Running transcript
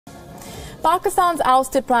Pakistan's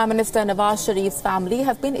ousted Prime Minister Nawaz Sharif's family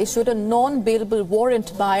have been issued a non-bailable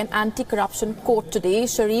warrant by an anti-corruption court today.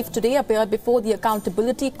 Sharif today appeared before the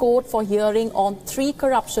Accountability Court for hearing on 3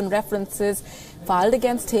 corruption references filed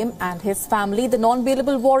against him and his family. The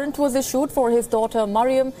non-bailable warrant was issued for his daughter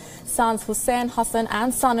Mariam, sons Hussain, Hassan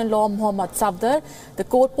and son-in-law Muhammad Safdar. The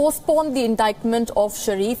court postponed the indictment of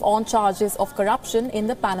Sharif on charges of corruption in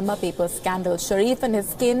the Panama Papers scandal. Sharif and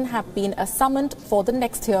his kin have been summoned for the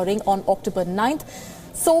next hearing on October 9th.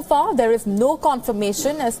 So far, there is no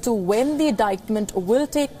confirmation as to when the indictment will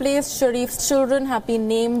take place. Sharif's children have been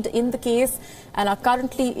named in the case and are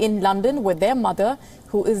currently in London with their mother,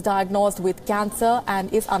 who is diagnosed with cancer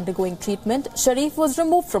and is undergoing treatment. Sharif was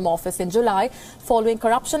removed from office in July following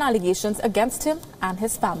corruption allegations against him and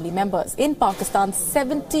his family members. In Pakistan's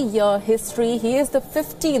 70-year history, he is the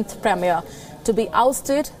 15th Premier to be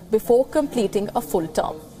ousted before completing a full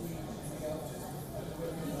term.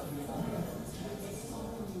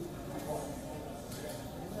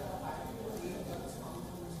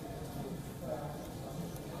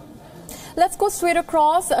 Let's go straight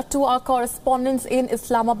across to our correspondents in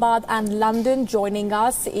Islamabad and London. Joining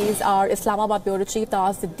us is our Islamabad Bureau Chief,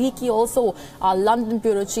 Taha Siddiqui, also our London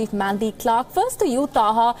Bureau Chief, Mandy Clark. First to you,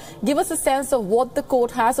 Taha, give us a sense of what the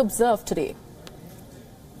court has observed today.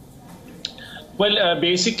 Well,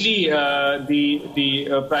 basically,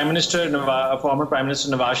 the Prime Minister, former Prime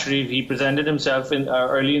Minister Nawaz Sharif, he presented himself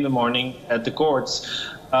early in the morning at the courts.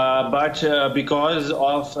 But because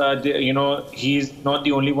of, he's not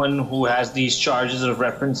the only one who has these charges of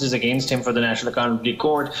references against him for the National Accountability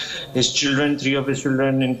Court. His children, 3 of his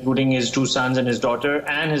children, including his 2 sons and his daughter,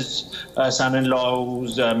 and his son-in-law,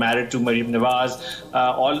 who's married to Mariam Nawaz,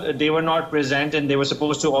 they were not present, and they were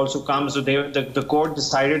supposed to also come. So the court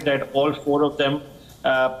decided that all 4 of them,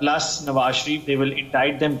 plus Nawaz Sharif, they will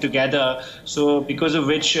indict them together. So because of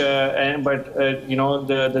which, the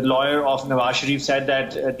lawyer of Nawaz Sharif said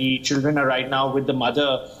that the children are right now with the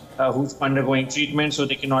mother who's undergoing treatment, so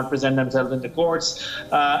they cannot present themselves in the courts.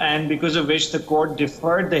 And because of which the court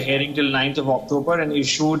deferred the hearing till 9th of October and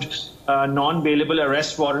issued non-bailable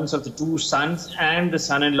arrest warrants of the 2 sons and the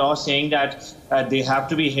son-in-law, saying that they have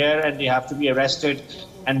to be here and they have to be arrested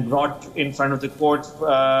and brought in front of the court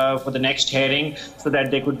for the next hearing so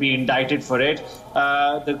that they could be indicted for it.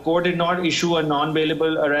 The court did not issue a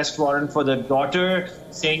non-bailable arrest warrant for the daughter,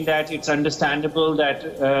 saying that it's understandable that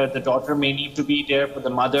the daughter may need to be there for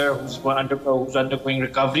the mother who's undergoing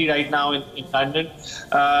recovery right now in London.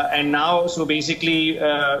 And now, so basically,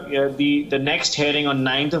 the next hearing on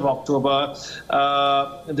 9th of October,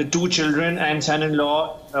 the 2 children and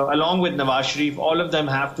son-in-law, along with Nawaz Sharif, all of them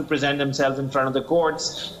have to present themselves in front of the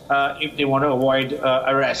courts if they want to avoid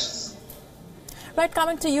arrests. Right,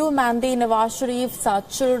 coming to you, Mandy, Nawaz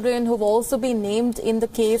Sharif's children who've also been named in the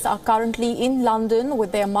case are currently in London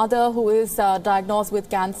with their mother, who is diagnosed with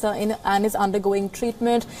cancer and is undergoing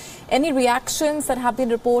treatment. Any reactions that have been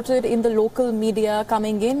reported in the local media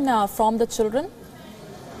coming in from the children?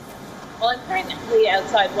 Well, I'm currently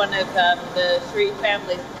outside one of the Sharif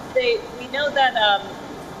families. We know that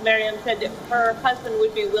Mariam said that her husband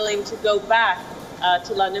would be willing to go back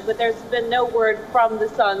to London, but there's been no word from the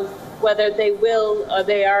sons whether they will or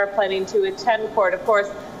they are planning to attend court. Of course,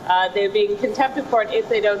 they're being contempt of court if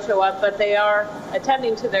they don't show up, but they are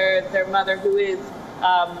attending to their mother, who is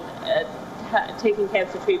taking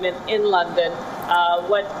cancer treatment in London.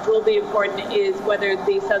 What will be important is whether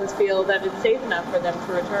the sons feel that it's safe enough for them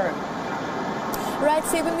to return. Right,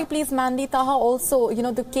 stay with me please, Mandy. Taha, also,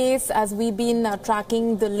 the case, as we've been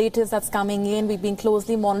tracking the latest that's coming in, we've been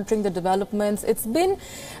closely monitoring the developments. It's been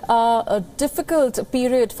a difficult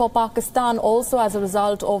period for Pakistan also as a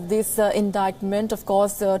result of this indictment. Of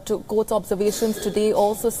course, court's observations today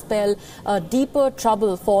also spell deeper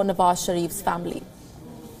trouble for Nawaz Sharif's family.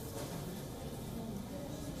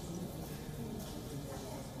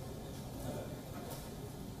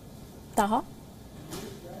 Taha?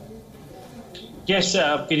 Yes,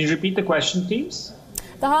 can you repeat the question, please?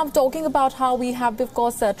 Taha, I'm talking about how we have, of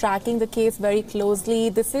course, tracking the case very closely.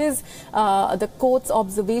 This is the court's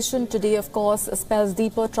observation today, of course, spells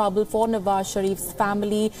deeper trouble for Nawaz Sharif's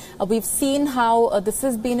family. We've seen how this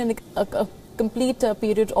has been a complete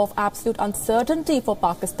period of absolute uncertainty for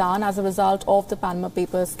Pakistan as a result of the Panama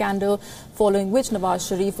Papers scandal, following which Nawaz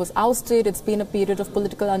Sharif was ousted. It's been a period of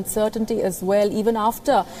political uncertainty as well, even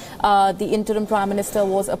after the interim Prime Minister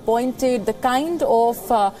was appointed. The kind of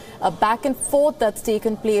back and forth that's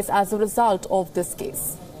taken place as a result of this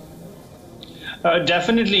case.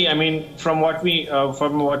 Definitely. I mean, from what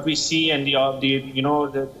we see, and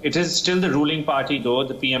it is still the ruling party, though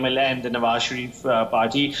the PMLN and the Nawaz Sharif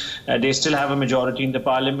party. They still have a majority in the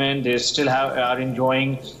parliament. They still are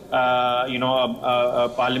enjoying,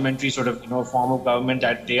 a parliamentary sort of form of government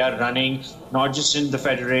that they are running, not just in the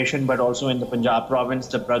federation but also in the Punjab province.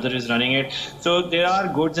 The brother is running it. So there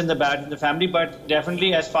are goods and the bad in the family, but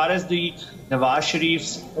definitely as far as the Nawaz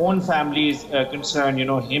Sharif's own family is concerned,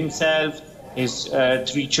 himself, his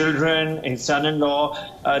 3 children, his son-in-law,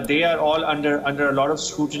 they are all under a lot of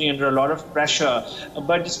scrutiny, under a lot of pressure.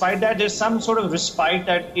 But despite that, there's some sort of respite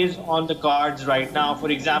that is on the cards right now.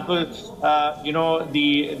 For example,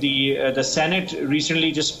 the Senate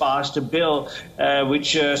recently just passed a bill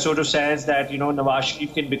which sort of says that Nawaz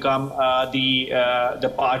Sharif can become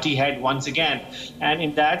the party head once again. And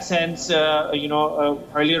in that sense,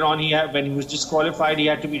 earlier on when he was disqualified, he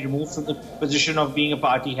had to be removed from the position of being a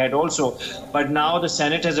party head also. But now the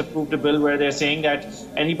Senate has approved a bill where they're saying that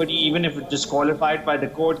anybody, even if disqualified by the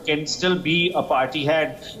court, can still be a party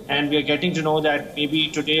head. And we are getting to know that maybe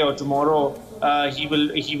today or tomorrow he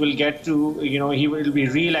will get to, he will be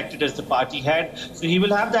re-elected as the party head. So he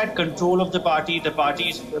will have that control of the party. The party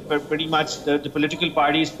is pretty much, the political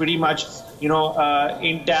party is pretty much,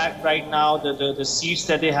 intact right now. The seats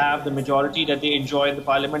that they have, the majority that they enjoy in the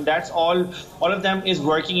parliament, that's all of them is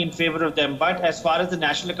working in favor of them. But as far as the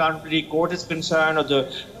National Accountability Court is concerned, or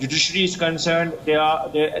the judiciary is concerned, they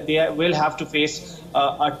will have to face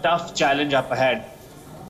a tough challenge up ahead.